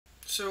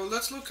So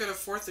let's look at a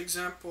fourth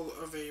example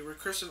of a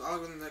recursive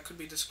algorithm that could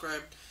be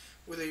described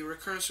with a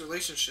recurrence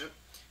relationship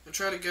and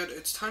try to get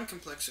its time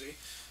complexity.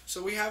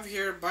 So we have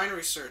here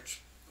binary search.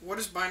 What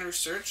is binary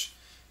search?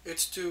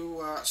 It's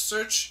to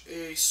search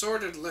a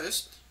sorted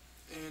list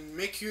and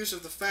make use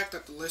of the fact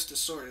that the list is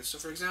sorted. So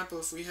for example,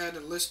 if we had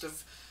a list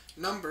of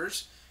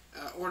numbers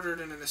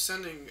ordered in an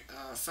ascending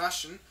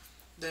fashion,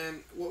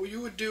 then what you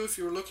would do if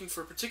you were looking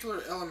for a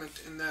particular element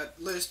in that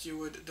list, you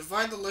would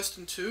divide the list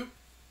in two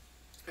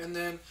and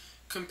then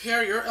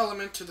compare your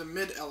element to the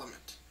mid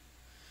element.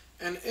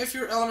 And if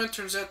your element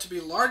turns out to be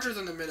larger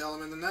than the mid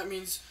element, then that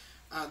means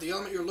the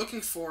element you're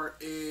looking for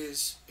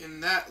is in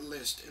that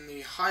list, in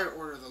the higher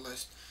order of the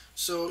list.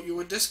 So you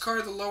would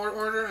discard the lower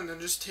order and then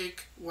just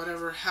take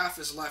whatever half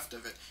is left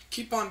of it.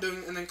 Keep on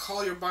doing, and then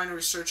call your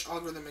binary search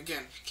algorithm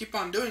again. Keep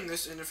on doing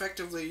this, and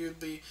effectively you'd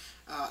be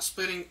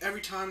splitting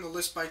every time the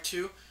list by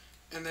two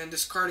and then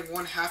discarding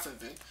one half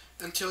of it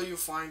until you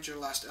find your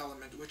last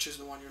element, which is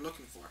the one you're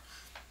looking for.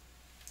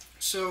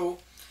 So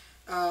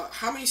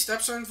how many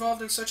steps are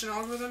involved in such an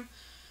algorithm?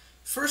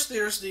 First,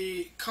 there's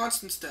the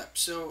constant step.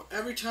 So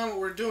every time what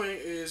we're doing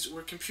is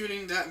we're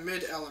computing that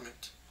mid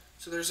element.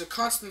 So there's a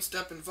constant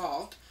step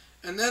involved.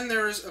 And then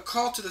there is a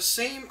call to the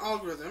same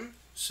algorithm,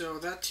 so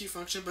that t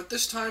function, but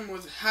this time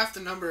with half the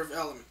number of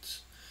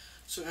elements.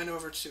 So n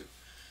over 2.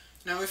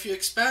 Now if you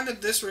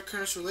expanded this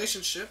recurrence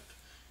relationship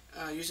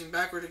using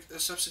backward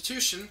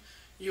substitution,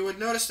 you would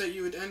notice that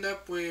you would end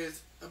up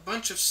with a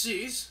bunch of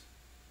c's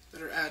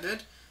that are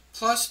added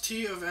plus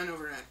t of n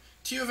over n.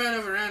 T of n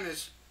over n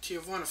is t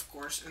of 1, of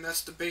course, and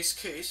that's the base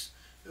case.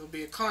 It will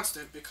be a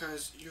constant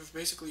because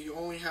you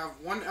only have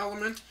one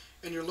element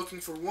and you're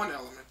looking for one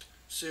element.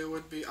 So it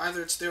would be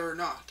either it's there or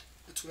not.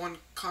 It's one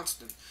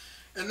constant.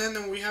 And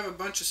then we have a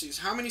bunch of c's.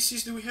 How many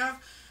c's do we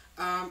have?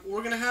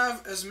 We're going to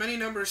have as many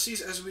number of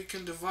c's as we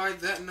can divide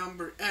that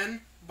number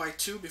n by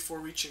 2 before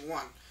reaching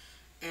 1.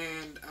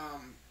 And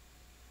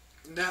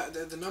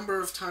the number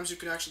of times you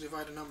could actually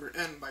divide a number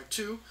n by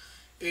 2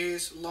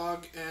 is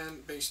log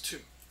n base 2.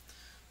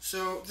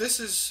 So this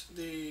is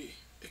the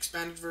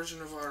expanded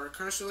version of our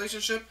recurrence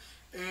relationship,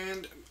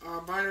 and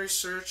our binary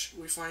search,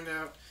 we find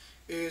out,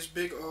 is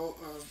big O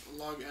of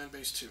log n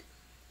base 2.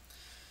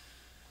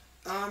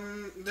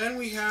 Then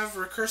we have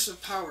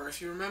recursive power.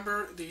 If you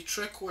remember, the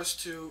trick was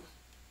to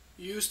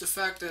use the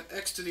fact that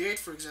x to the 8,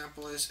 for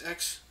example, is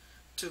x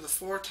to the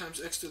 4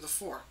 times x to the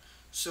 4.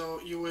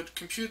 So you would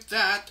compute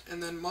that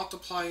and then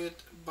multiply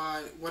it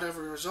by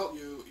whatever result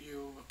you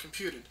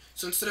computed.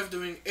 So instead of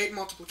doing 8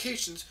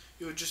 multiplications,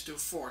 you would just do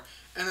 4.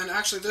 And then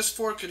actually this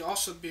 4 could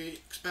also be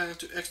expanded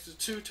to x to the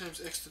 2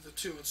 times x to the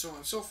 2, and so on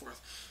and so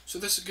forth. So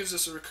this gives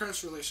us a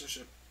recurrence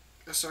relationship.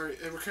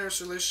 A recurrence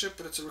relationship,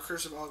 but it's a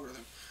recursive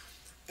algorithm.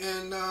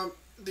 And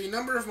the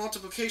number of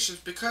multiplications,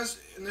 because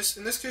in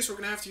this case we're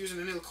going to have to use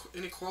an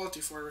inequality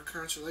for a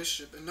recurrence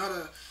relationship and not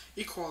a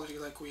equality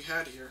like we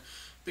had here,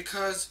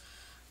 because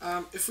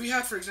if we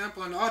have, for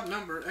example, an odd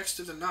number, x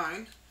to the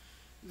 9,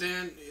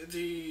 then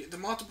the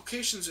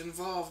multiplications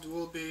involved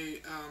will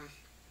be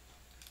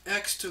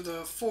x to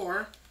the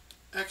 4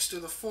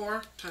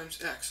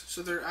 times x.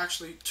 So there are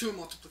actually 2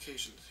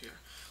 multiplications here,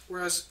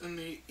 whereas in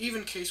the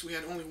even case we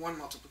had only 1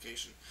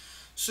 multiplication.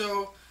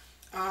 So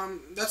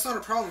that's not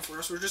a problem for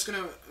us. We're just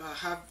going to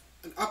have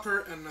an upper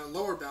and a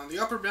lower bound. The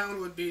upper bound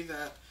would be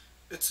that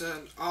it's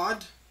an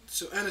odd,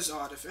 so n is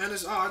odd. If n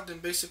is odd, then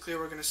basically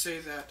we're going to say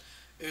that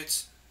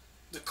it's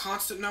the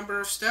constant number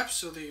of steps,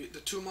 so the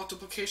 2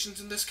 multiplications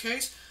in this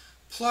case,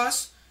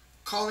 plus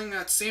calling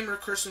that same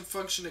recursive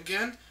function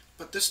again,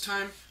 but this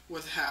time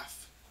with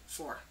half,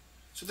 4.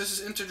 So this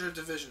is integer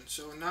division.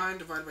 So 9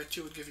 divided by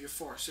 2 would give you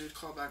 4. So you'd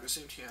call back the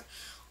same tn.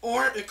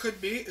 Or it could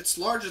be it's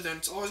larger than.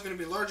 It's always going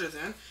to be larger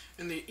than.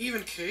 In the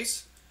even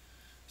case,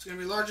 it's going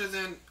to be larger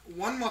than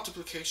 1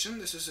 multiplication.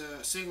 This is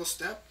a single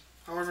step.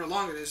 However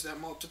long it is, that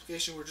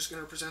multiplication, we're just going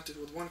to represent it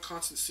with one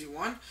constant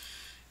c1.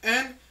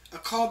 And a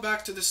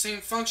callback to the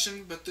same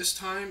function, but this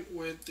time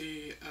with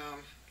the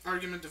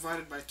argument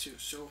divided by 2.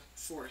 So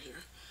 4 here.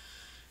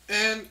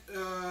 And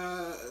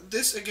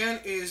this again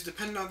is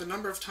dependent on the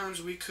number of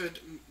times we could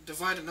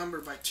divide a number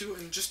by 2,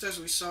 and just as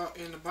we saw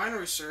in the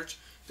binary search,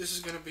 this is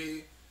going to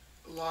be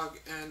log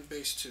n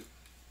base 2.